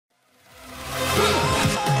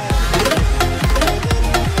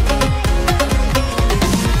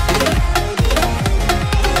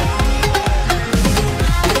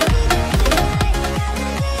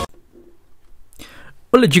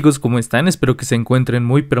Hola chicos, ¿cómo están? Espero que se encuentren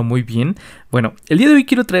muy pero muy bien. Bueno, el día de hoy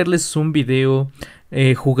quiero traerles un video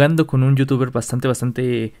jugando con un youtuber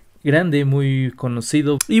bastante grande, muy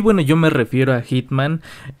conocido. Y bueno, yo me refiero a Hitman.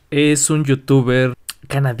 Es un youtuber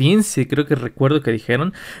canadiense, creo que recuerdo que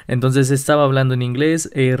dijeron. Entonces estaba hablando en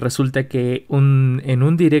inglés. Resulta que en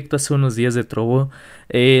un directo hace unos días de Trovo,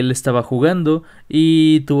 él estaba jugando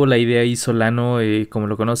y tuvo la idea ahí Solano, como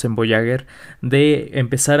lo conocen, Voyager, de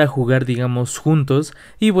empezar a jugar, digamos, juntos.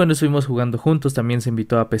 Y bueno, estuvimos jugando juntos. También se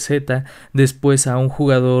invitó a PZ, después a un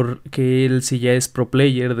jugador que él sí ya es pro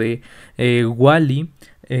player de Wally.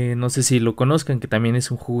 No sé si lo conozcan, que también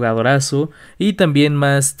es un jugadorazo. Y también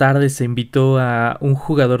más tarde se invitó a un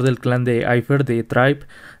jugador del clan de Ifer, de Tribe,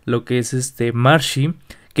 lo que es Marshy.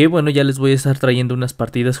 Que bueno, ya les voy a estar trayendo unas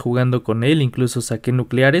partidas jugando con él, incluso saqué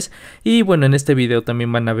nucleares. Y bueno, en este video también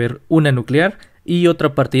van a ver una nuclear y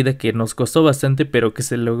otra partida que nos costó bastante, pero que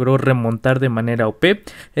se logró remontar de manera OP.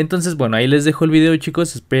 Entonces bueno, ahí les dejo el video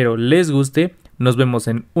chicos, espero les guste. Nos vemos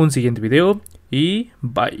en un siguiente video y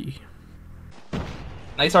bye.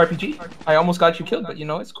 Nice RPG. I almost got you killed, but you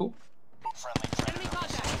know, it's cool.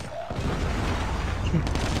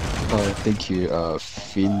 Thank you,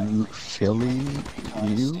 Philly,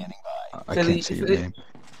 you? I can't say your name.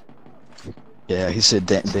 Yeah, he said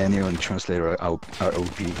Daniel and translator are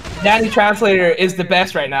OP. Danny Translator is the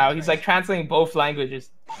best right now. He's like translating both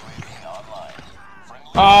languages.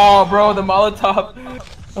 Oh, bro, the Molotov.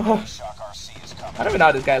 Oh. I don't even know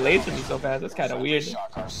how this guy lays with me so fast. That's kind of weird.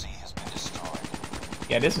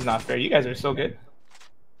 Yeah, this is not fair. You guys are so good.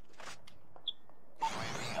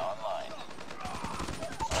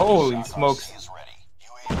 Holy smokes.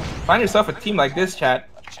 Find yourself a team like this, chat.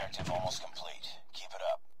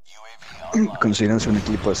 Consíganse un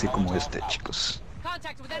equipo así como este, chicos.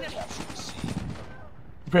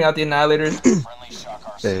 Bring out the Annihilators.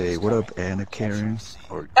 Hey, what up, Anna Karen?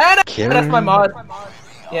 Or Anna! Karen? That's my mod.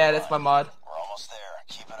 Yeah, that's my mod.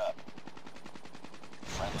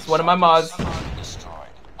 It's one of my mods.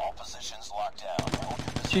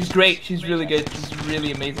 She's great. She's really good. She's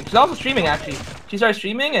really amazing. She's also streaming, actually. She started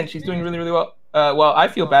streaming and she's doing really well. Well, I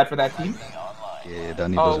feel bad for that team. Yeah,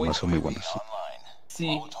 Dani, los demás son muy buenos.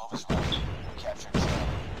 Sí.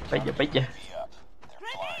 Vaya, vaya.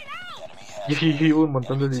 Yo llevo un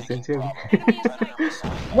montón de asistencia.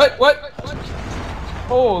 What?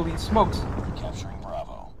 Holy smokes.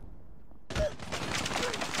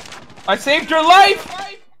 I saved your life!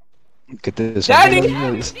 ¿Qué te Danny!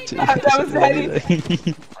 That was Danny!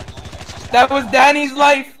 That was Danny's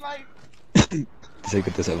life! Dice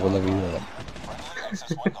que te salvó la vida.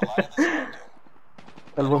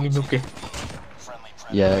 Salvó mi nuke.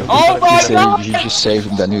 Yeah, oh my God! You just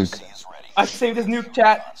saved the nuke. I saved his nuke,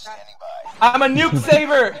 chat. I'm a nuke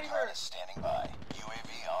saver!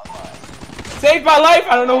 Saved my life!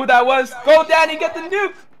 I don't know who that was. Go, Danny, get the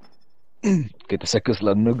nuke! Que te saques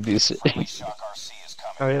la nuke, dice.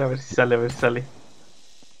 A ver si sale,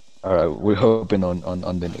 Alright, we're hoping on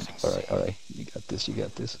the nuke. Alright. You got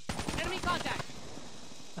this.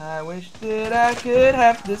 I wish that I could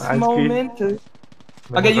have this moment.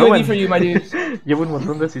 I'll get UAV for you, my dude. Llevo un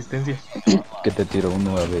montón de asistencia. Que te tiro un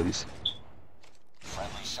 9, dice.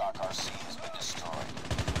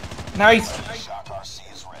 Nice.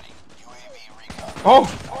 Oh.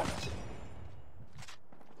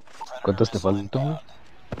 ¿Cuántos te faltan?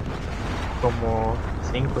 Como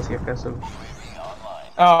 5 si acaso.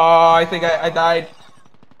 Oh, I think I died.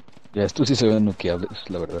 Ya, estos sí se ven nukeables,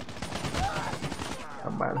 la verdad.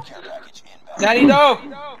 Danny, no!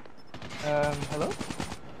 Hello?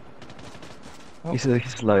 Oh. He's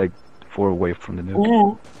like 4 away from the nuke.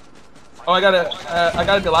 Ooh. Oh, I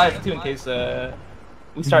gotta Goliath too in case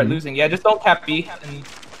we start losing. Yeah, just don't cap B, and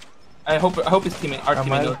I hope his teammate, our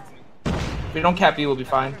teammate knows. If we don't cap B, we'll be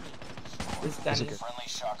fine. This is Danny.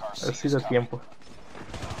 Ha sido tiempo.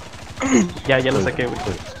 Ya lo saqué, güey.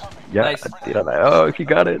 Ya, Nice. tírala. Oh, he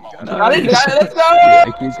got it. Nice. Got it, let's go! Yeah,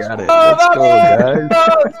 he got it. Let's go, guys.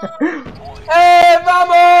 Hey,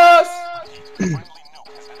 vamos!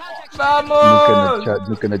 Vamos!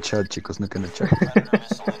 Nuke en el chat, chicos, nuke en el chat.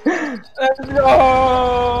 Let's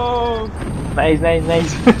go! Nice.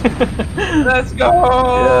 Let's go!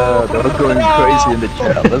 Yeah, they're going crazy in the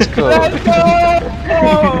chat. Let's go. Let's go!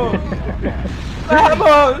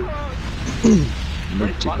 Vamos!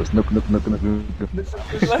 Nuke, chicos, nuke.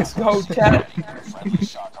 Let's go, chat.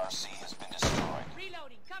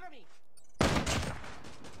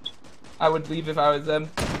 I would leave if I was them.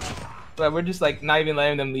 But we're just like not even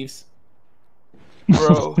letting them leave.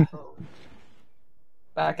 Bro.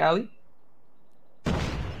 Back alley?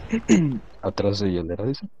 Atrás de hielera,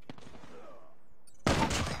 dice.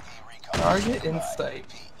 Target in sight.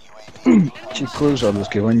 Chicos, a los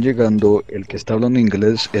que van llegando, el que está hablando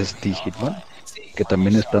inglés es dHitman, que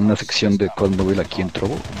también está en la sección de Call Mobile aquí en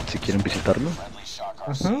Trovo, si quieren visitarlo.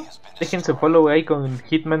 Dejen su follow ahí con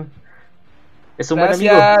Hitman. Es un buen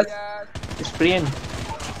Gracias. amigo. Es friend.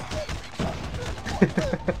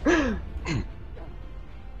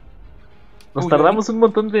 Nos tardamos un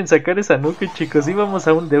montón en sacar esa nuke, chicos. Íbamos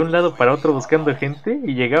de un lado para otro buscando gente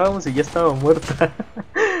y llegábamos y ya estaba muerta.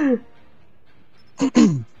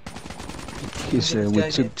 He said we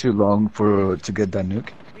took too long to get that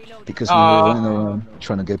nuke because we were running around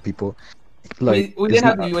trying to get people. Like we didn't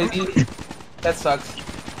have the UAV. That sucks.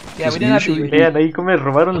 Yeah, we didn't have the UAV. Vean ahí cómo me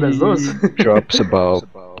robaron las dos. Drops about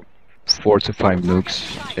 4 to 5 nukes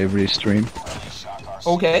every stream.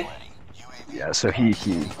 Okay. Yeah, so he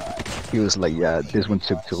was like, yeah, this one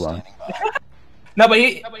took too long. No, but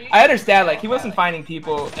I understand. Like he wasn't finding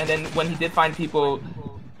people, and then when he did find people.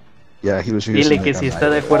 Yeah, he was Dile que si está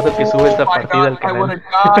de acuerdo que sube esta partida al canal.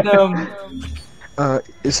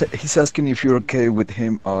 He's asking if you're okay with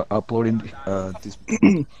him uploading this.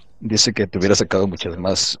 Dice que te hubiera sacado muchas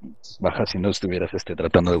más bajas si no estuvieras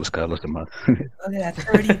tratando de buscar a los demás. Look at that,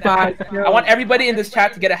 35. I want everybody in this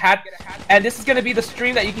chat to get a hat, and this is gonna be the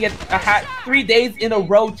stream that you can get a hat 3 days in a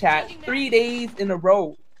row, chat. 3 days in a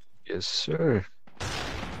row. Yes, sir.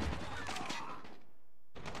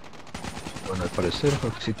 Bueno, al parecer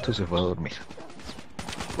Foxito se va a dormir.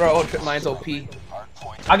 Bro, mine's OP.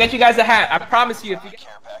 I'll get you guys a hat. I promise you. If you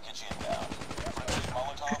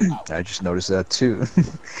I just noticed that too.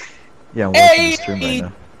 Yeah, I'm watching the stream right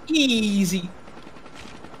now. Easy.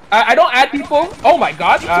 I don't add people. Oh my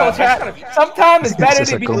god. Sometimes it's better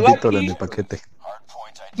to be lucky.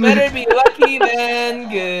 Better be lucky than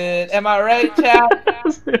good. Am I right, chat?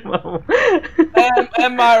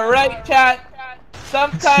 Am I right, chat?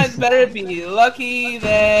 Sometimes better be lucky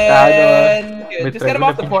than good. Just get him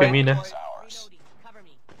off the point.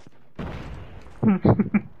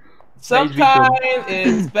 Sometimes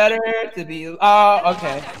it's better to be.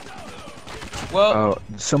 Okay. Well,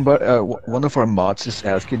 somebody, one of our mods is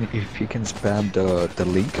asking if you can spam the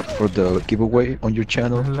link for the giveaway on your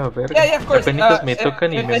channel. Yeah, of course. If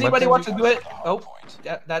anybody wants to do it,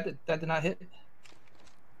 that did not hit.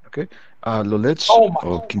 Okay. Lolets,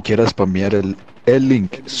 o quien quiera spamear el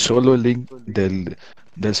link, solo el link del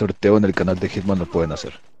sorteo en el canal de Hitman lo pueden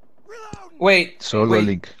hacer. Wait. Solo el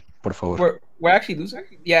link, por favor. We're actually losing?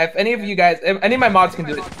 Yeah, if any of you guys, if any of my mods can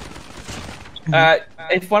do it.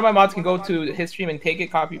 If one of my mods can go to his stream and take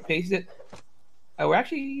it, copy, paste it. We're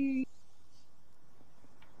actually...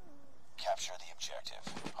 Capture the objective.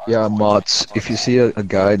 Yeah, mods, if you see a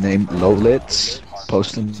guy named Lolets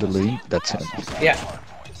posting the link, that's him. Yeah.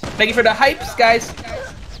 Thank you for the hypes, guys.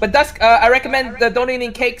 But Dusk, I recommend the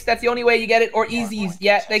donating cakes. That's the only way you get it. Or easies.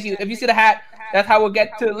 Yeah, thank you. If you see the hat, that's how we'll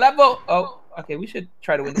get to level... Oh. Okay, we should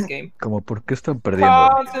try to win this game. Como, ¿por qué están perdiendo?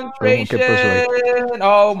 Concentration!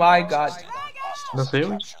 Oh my god. No sé,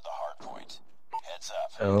 güey.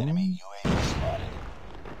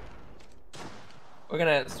 We're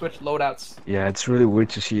gonna switch loadouts. Yeah, it's really weird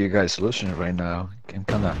to see you guys losing right now. I'm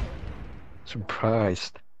kinda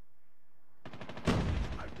surprised.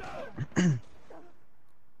 What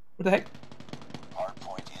the heck?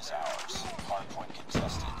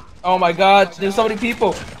 Oh my god, there's so many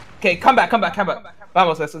people. Okay, come back.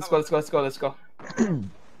 Vamos, let's go.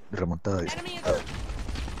 Remontada.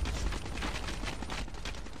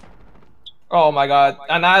 Oh my god,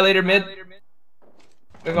 Annihilator mid.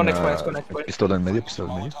 We're going next point, Pistola en medio.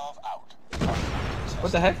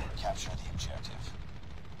 What the heck?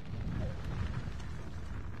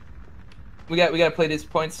 We gotta play these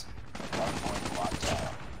points.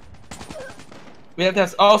 We have to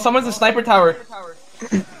have... Oh, someone's a sniper tower.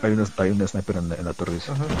 Hay una sniper en la torre.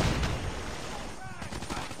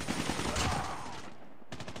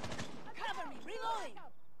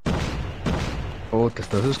 Oh, ¿te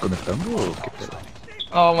estás desconectando o qué pedo?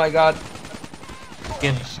 Oh my god.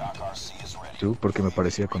 ¿Quién? Tú, porque me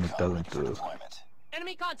parecía conectado en tu... No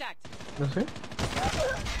sé.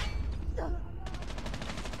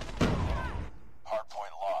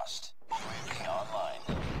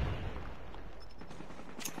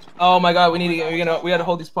 Oh my god, we gotta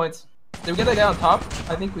hold these points. Did we get that guy on top?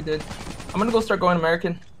 I think we did. I'm gonna go start going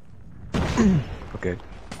American. Okay.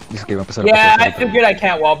 Dice que iba a empezar I figured I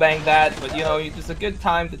can't wallbang that, but you know, it's a good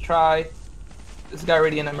time to try. This guy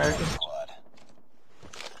already in American.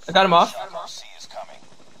 I got him off.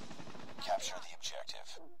 Capture the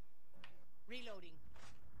objective. Reloading.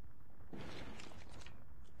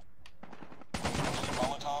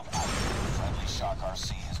 Molotov out. Friendly Shock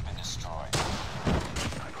RC has been destroyed.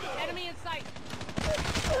 Enemy in sight.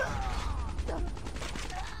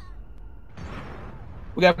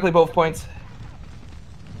 We gotta play both points.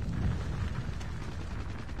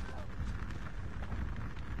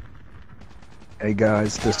 Hey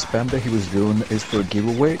guys, the spam that he was doing is for a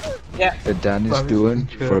giveaway. Yeah. That Dan is doing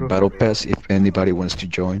for a battle pass if anybody wants to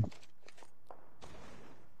join.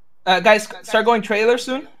 Guys, start going trailer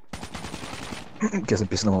soon. Que se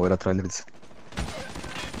empiecen a mover a trailers.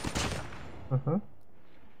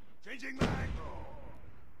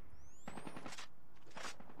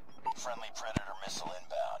 Friendly Predator missile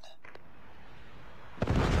inbound.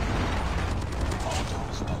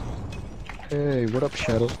 Hey, what up,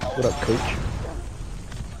 Shadow? What up, Coach?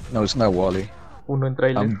 No, it's not Wally. Uno en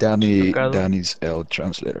trailer. I'm Danny. Tocado. Danny's L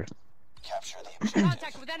translator. Capture the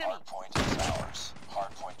objective. Hard point is ours.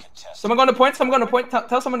 Hard point contested. Someone going to point. Someone going to point.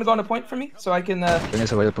 Tell someone to go on a point for me, so I can. ¿Quién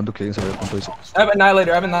se vaya al punto? ¿Quién se vaya al punto? Dice. I have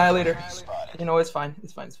annihilator. I have annihilator. You know, it's fine.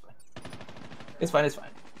 It's fine. It's fine. It's fine. It's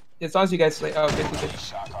fine. As long as you guys say, oh, okay, okay.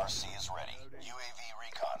 Shock RC is ready. UAV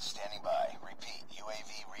recon standing by. Repeat.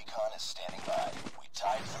 UAV recon is standing by. We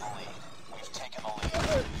tied for the lead. We've taken the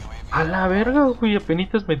lead. UAV. A la verga, güey,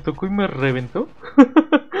 apenitas me tocó y me reventó.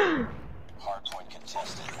 Hard point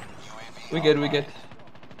contested. UAV. We good. We good.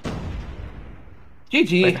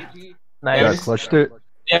 GG. Nice. Yeah, clutched it.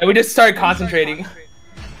 Yeah, we just started concentrating.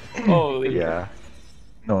 Holy. Yeah.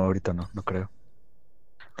 No, ahorita no, no creo.